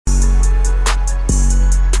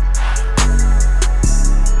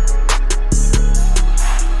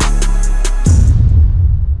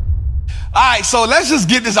right, so let's just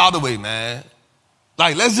get this out of the way, man.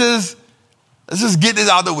 Like, let's just get this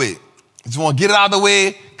out of the way. Just want to get it out of the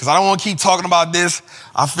way because I don't want to keep talking about this.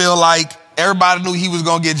 I feel like everybody knew he was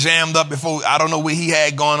going to get jammed up before. I don't know what he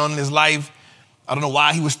had going on in his life. I don't know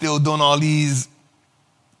why he was still doing all these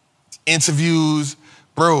interviews.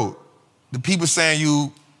 Bro, the people saying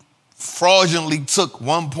you fraudulently took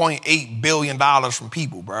 $1.8 billion from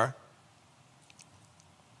people, bro.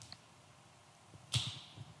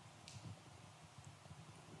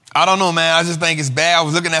 I don't know, man. I just think it's bad. I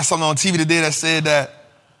was looking at something on TV today that said that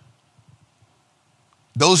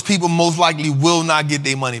those people most likely will not get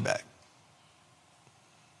their money back.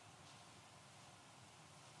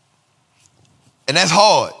 And that's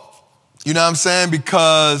hard. You know what I'm saying?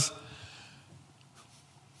 Because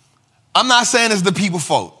I'm not saying it's the people's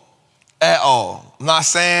fault at all. I'm not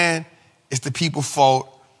saying it's the people's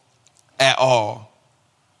fault at all.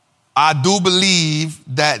 I do believe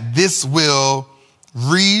that this will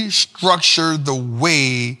restructure the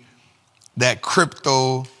way that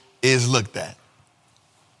crypto is looked at.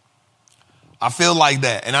 I feel like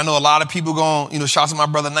that. And I know a lot of people going, shout out to my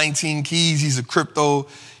brother 19 Keys. He's a crypto.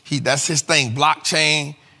 That's his thing,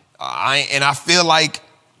 blockchain. I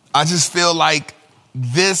just feel like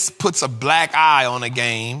this puts a black eye on a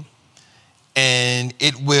game, and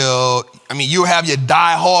it will, you'll have your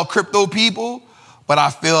die-hard crypto people, but I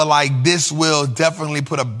feel like this will definitely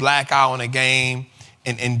put a black eye on a game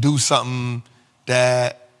and do something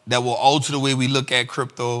that will alter the way we look at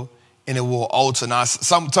crypto, and it will alter. Now,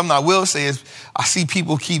 something I will say is I see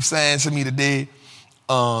people keep saying to me today,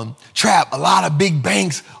 Trap, a lot of big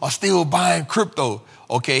banks are still buying crypto.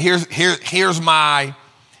 Okay, here's my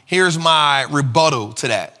rebuttal to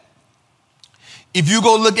that. If you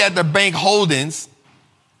go look at the bank holdings,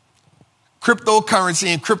 cryptocurrency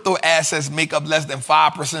and crypto assets make up less than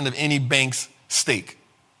 5% of any bank's stake.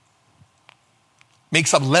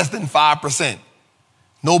 Makes up less than 5%.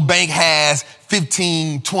 No bank has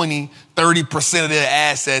 15, 20, 30% of their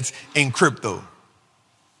assets in crypto.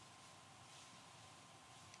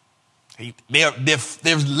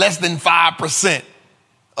 There's less than 5%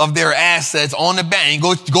 of their assets on the bank.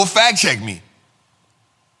 Go fact check me.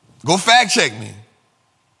 Go fact check me.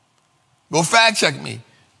 Go fact check me.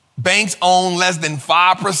 Banks own less than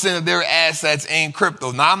 5% of their assets in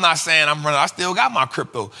crypto. Now, I'm not saying I still got my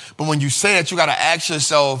crypto. But when you say that, you got to ask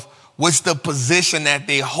yourself, what's the position that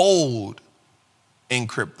they hold in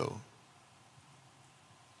crypto?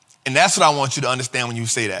 And that's what I want you to understand when you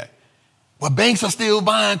say that. Well, banks are still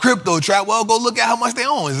buying crypto, Trap. Well, go look at how much they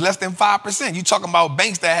own. It's less than 5%. You're talking about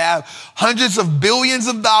banks that have hundreds of billions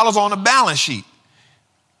of dollars on the balance sheet.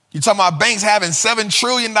 You're talking about banks having $7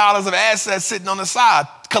 trillion of assets sitting on the side.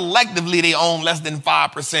 Collectively, they own less than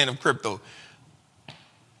 5% of crypto.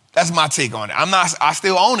 That's my take on it. I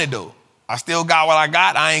still own it, though. I still got what I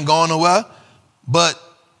got. I ain't going nowhere.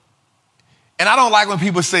 And I don't like when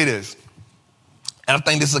people say this. And I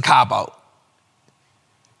think this is a cop-out.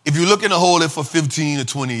 If you're looking to hold it for 15 or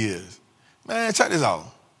 20 years, man, check this out.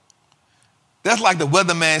 That's like the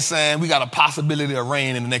weatherman saying we got a possibility of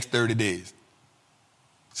rain in the next 30 days.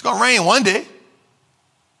 It's going to rain one day.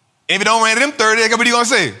 If it don't rain in them 30 days, what are you going to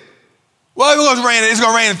say? Well, it's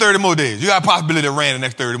going to rain in 30 more days. You got a possibility of rain in the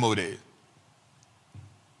next 30 more days.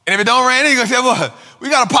 And if it don't rain, you're going to say, well, we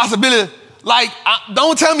got a possibility.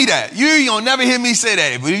 Don't tell me that. You're going to never hear me say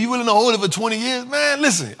that. If you're willing to hold it for 20 years, man,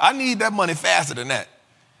 listen, I need that money faster than that.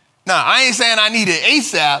 Now, I ain't saying I need it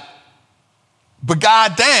ASAP, but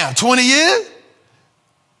goddamn, 20 years?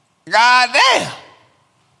 Goddamn.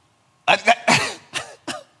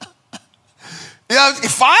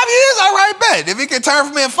 5 years, all right, bet. If it can turn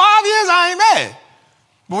for me in 5 years, I ain't mad.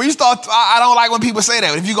 But when you start, I don't like when people say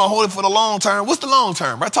that. If you're going to hold it for the long term, what's the long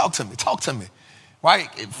term, right? Talk to me. Right?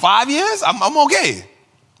 5 years, I'm okay.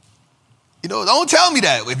 Don't tell me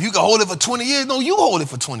that. If you can hold it for 20 years, no, you hold it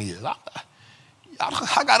for 20 years.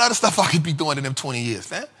 I got other stuff I could be doing in them 20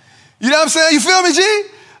 years, man. You know what I'm saying? You feel me, G?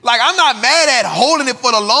 I'm not mad at holding it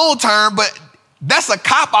for the long term, but that's a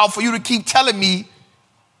cop-out for you to keep telling me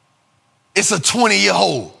it's a 20-year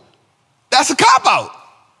hold. That's a cop-out.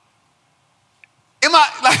 Am I,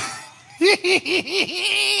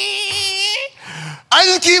 I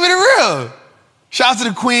just keep it real. Shout out to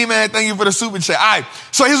the queen, man. Thank you for the super chat. All right,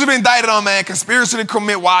 so here's what we've been indicted on, man. Conspiracy to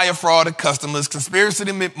commit wire fraud to customers, conspiracy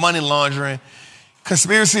to commit money laundering,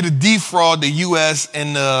 conspiracy to defraud the U.S.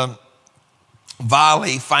 and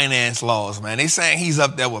violate finance laws, man. They saying he's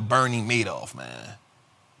up there with Bernie Madoff, man.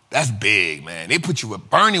 That's big, man. They put you with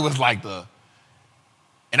Bernie was like the,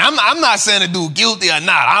 and I'm not saying the dude guilty or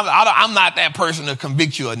not. I'm not that person to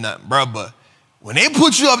convict you or nothing, bro. But when they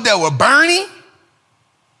put you up there with Bernie,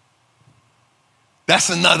 That's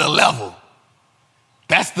another level.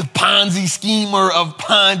 That's the Ponzi schemer of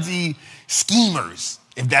Ponzi schemers,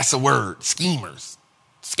 if that's a word. Schemers,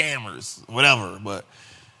 scammers, whatever. But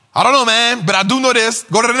I don't know, man. But I do know this.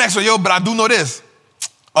 Go to the next one, yo. But I do know this.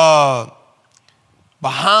 Bahama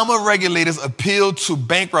regulators appealed to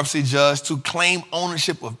bankruptcy judge to claim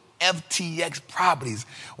ownership of FTX properties.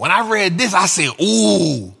 When I read this, I said,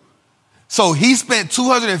 ooh. So he spent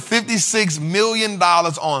 $256 million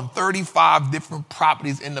on 35 different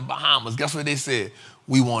properties in the Bahamas. Guess what they said?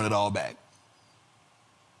 We want it all back.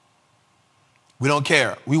 We don't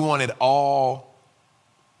care. We want it all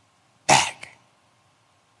back.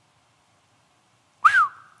 Whew.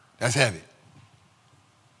 That's heavy.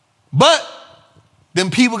 But them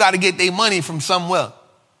people got to get their money from somewhere.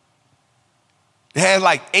 They had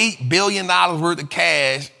like $8 billion worth of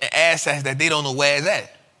cash and assets that they don't know where it's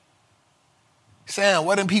at. Sam,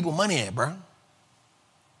 where them people money at, bro?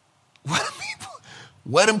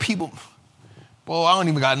 Where them people? Boy, I don't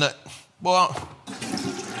even got nothing. Boy,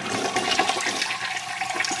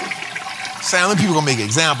 Sam, them people gonna make an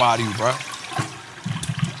example out of you, bro.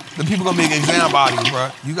 Them people gonna make an example out of you, bro.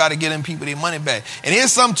 You gotta get them people their money back. And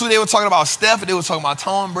here's something too, they were talking about Steph, and they were talking about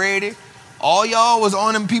Tom Brady. All y'all was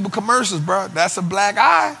on them people commercials, bro. That's a black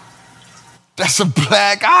eye. That's a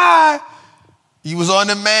black eye. You was on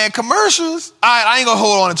them man commercials. All right, I ain't gonna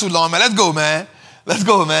hold on it too long, man. Let's go, man. Let's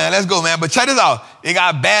go, man. Let's go, man. But check this out. It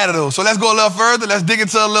got badder though. So let's go a little further. Let's dig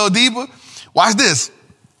into it a little deeper. Watch this.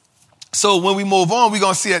 So when we move on, we're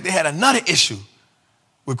gonna see that they had another issue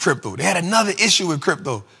with crypto. They had another issue with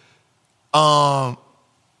crypto. I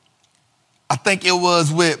think it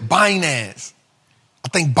was with Binance. I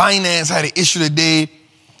think Binance had an issue today.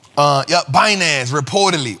 Binance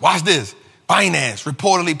reportedly, watch this. Binance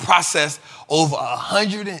reportedly processed over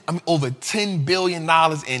 $10 billion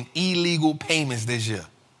in illegal payments this year.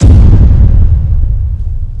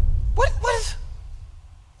 What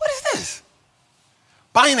is this?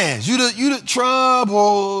 Binance, you the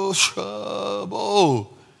trouble.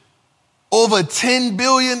 Over $10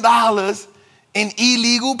 billion in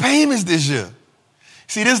illegal payments this year.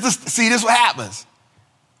 See this what happens.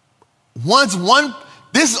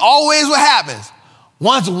 This is always what happens.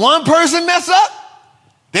 Once one person mess up,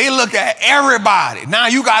 they look at everybody. Now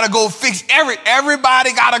you gotta go fix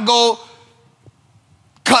everybody gotta go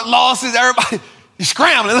cut losses, everybody, you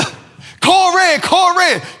scrambling. Call red,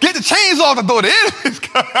 get the chains off the door. The enemies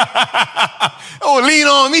oh, lean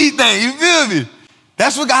on me thing, you feel me?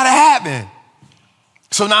 That's what gotta happen.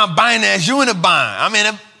 So now Binance, you in a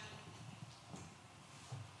bind.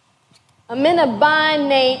 I'm in a bind,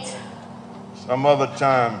 Nate. Some other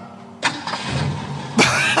time.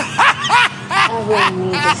 I really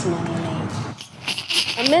need this money, Nate.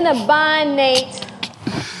 I'm in a bind, Nate.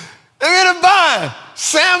 They're in a bind.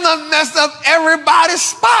 Sam done messed up everybody's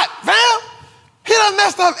spot, fam. He done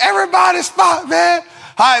messed up everybody's spot, man.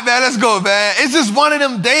 All right, man, let's go, man. It's just one of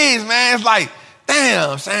them days, man. It's like,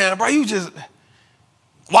 damn, Sam, bro, you just...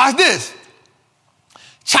 Watch this.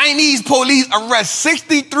 Chinese police arrest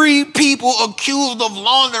 63 people accused of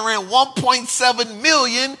laundering $1.7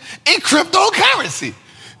 million in cryptocurrency.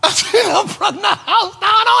 I said, I'm from the house down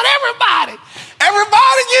on everybody.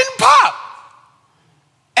 Everybody getting popped.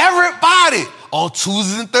 Everybody. On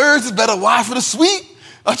Tuesdays and Thursdays, better watch for the sweet.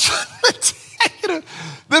 I'm trying to tell you,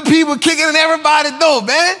 the people kicking in everybody's door,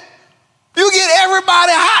 man. You get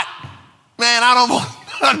everybody hot. Man, I don't want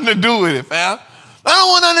nothing to do with it, fam. I don't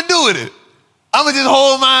want nothing to do with it. I'm going to just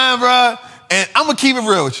hold mine, bro, and I'm going to keep it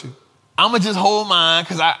real with you. I'm going to just hold mine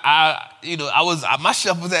because my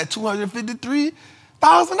shelf was at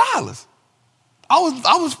 $253,000. I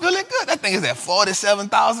was feeling good. That thing is at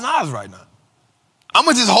 $47,000 right now. I'm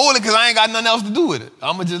going to just hold it because I ain't got nothing else to do with it.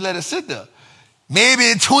 I'm going to just let it sit there. Maybe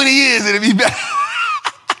in 20 years it'll be back.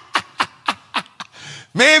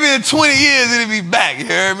 Maybe in 20 years it'll be back, you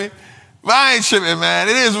heard me? But I ain't tripping, man.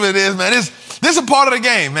 It is what it is, man. This is a part of the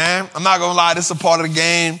game, man. I'm not going to lie. This is a part of the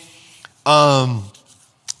game.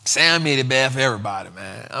 Sam made it bad for everybody,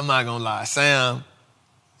 man. I'm not going to lie. Sam,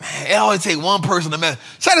 man, it always take one person to mess.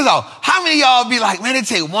 Check this out. How many of y'all be like, man, it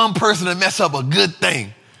take one person to mess up a good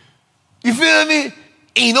thing? You feel me?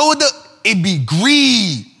 And you know what? It be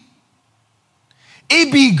greed.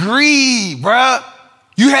 It be greed, bruh.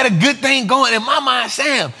 You had a good thing going. In my mind,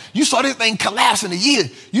 Sam, you saw this thing collapse in a year.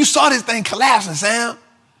 You saw this thing collapsing, Sam.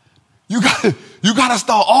 You gotta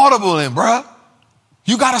start audibling, bruh.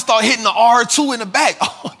 You gotta start hitting the R2 in the back.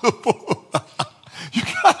 You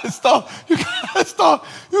gotta start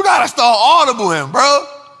audibling, bro.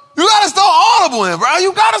 You gotta start audibling, bro.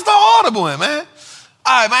 You gotta start audibling, man.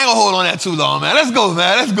 All right, man, I ain't gonna hold on that too long, man. Let's go,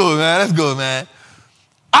 man.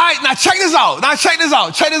 All right, now check this out. Check this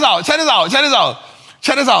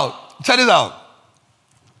out.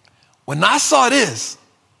 When I saw this,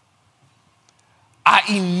 I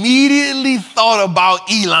immediately thought about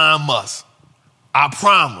Elon Musk. I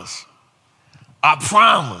promise.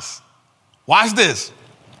 Watch this.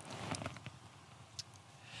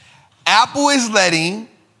 Apple is letting,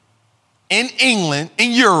 in England,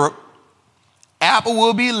 in Europe, Apple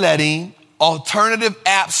will be letting alternative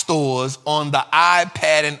app stores on the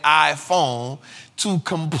iPad and iPhone to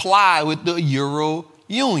comply with the Euro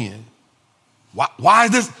Union. Why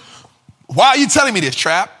is this? Why are you telling me this,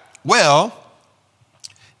 Trap? Well,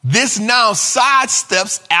 this now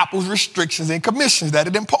sidesteps Apple's restrictions and commissions that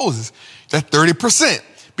it imposes. That's 30%.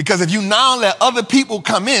 Because if you now let other people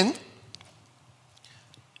come in,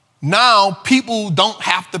 now people don't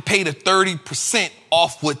have to pay the 30%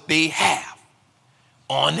 off what they have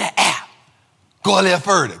on the app. Go a little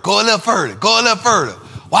further.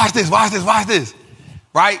 Watch this.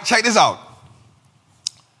 Right? Check this out.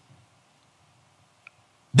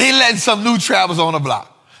 They letting some new travelers on the block.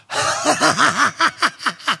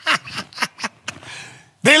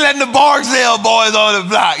 They letting the Barksdale boys on the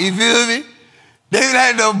block. You feel me? They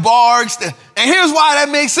letting the Barksdale. And here's why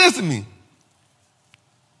that makes sense to me.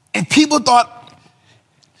 And people thought,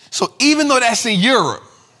 so even though that's in Europe,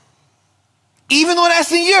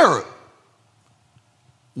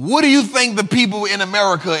 what do you think the people in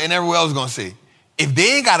America and everywhere else are going to say? If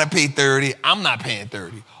they ain't got to pay 30, I'm not paying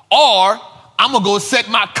 30. Or I'm going to go set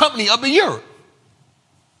my company up in Europe.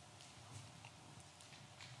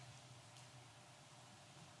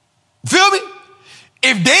 Feel me?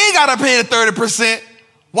 If they ain't got to pay the 30%,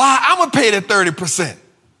 why I'm going to pay the 30%?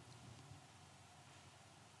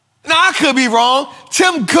 Now, I could be wrong.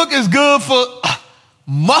 Tim Cook is good for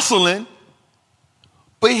muscling.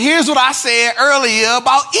 But here's what I said earlier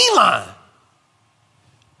about Elon.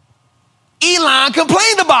 Elon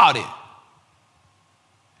complained about it.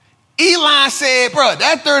 Elon said, bro,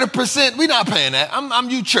 that 30%, we not paying that.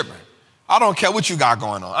 You tripping. I don't care what you got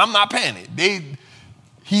going on. I'm not paying it.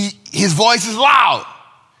 His voice is loud.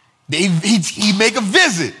 He make a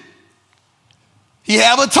visit. He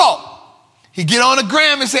have a talk. He get on the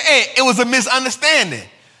gram and say, hey, it was a misunderstanding.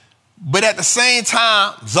 But at the same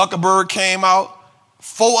time, Zuckerberg came out,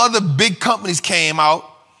 4 other big companies came out,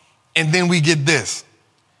 and then we get this.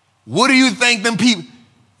 What do you think them people,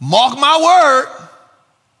 mark my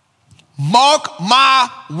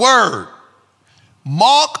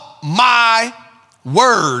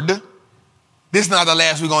word, this is not the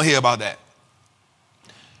last we're going to hear about that.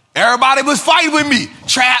 Everybody was fighting with me.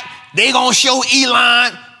 Trap, they going to show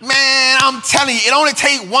Elon. Man, I'm telling you, it only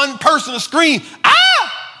take one person to scream,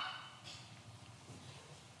 ah!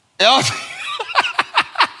 It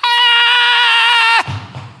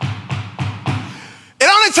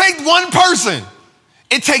only take one person.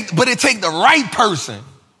 But it take the right person.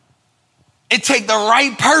 It take the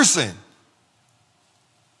right person.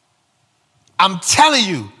 I'm telling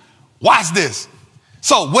you, watch this.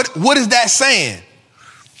 So what is that saying?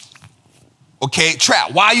 Okay,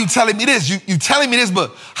 Trap, why are you telling me this? You telling me this,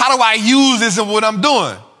 but how do I use this in what I'm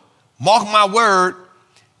doing? Mark my word,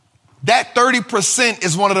 that 30%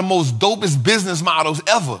 is one of the most dopest business models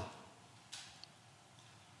ever.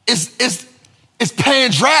 It's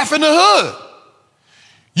paying draft in the hood.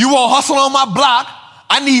 You want hustle on my block,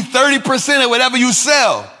 I need 30% of whatever you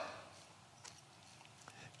sell.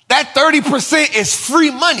 That 30% is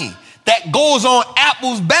free money that goes on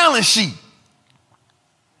Apple's balance sheet.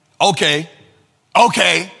 Okay.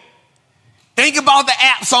 Think about the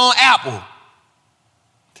apps on Apple.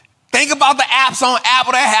 Think about the apps on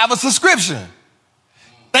Apple that have a subscription.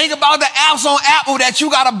 Think about the apps on Apple that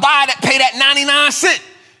you got to buy that pay that 99 cents.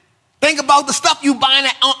 Think about the stuff you buying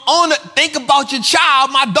think about your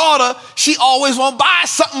child, my daughter, she always want to buy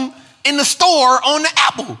something in the store on the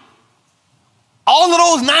Apple. All of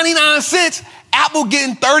those 99 cents, Apple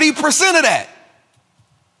getting 30% of that.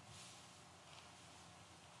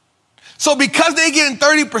 So because they getting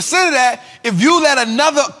 30% of that, if you let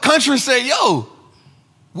another country say, yo,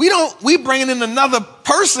 we bringing in another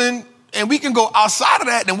person and we can go outside of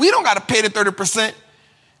that, then we don't got to pay the 30%.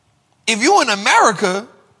 If you in America,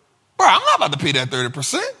 bro, I'm not about to pay that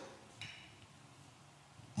 30%.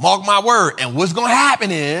 Mark my word. And what's going to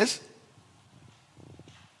happen is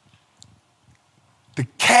the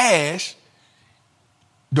cash,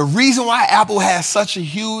 the reason why Apple has such a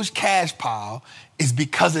huge cash pile is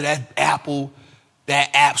because of that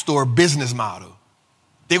App Store business model.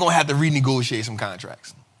 They're going to have to renegotiate some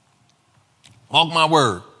contracts. Mark my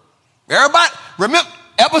word. Everybody, remember,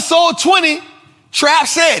 episode 20, Trap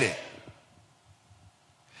said it.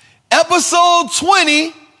 Episode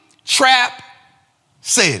 20, Trap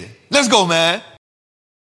said it. Let's go, man.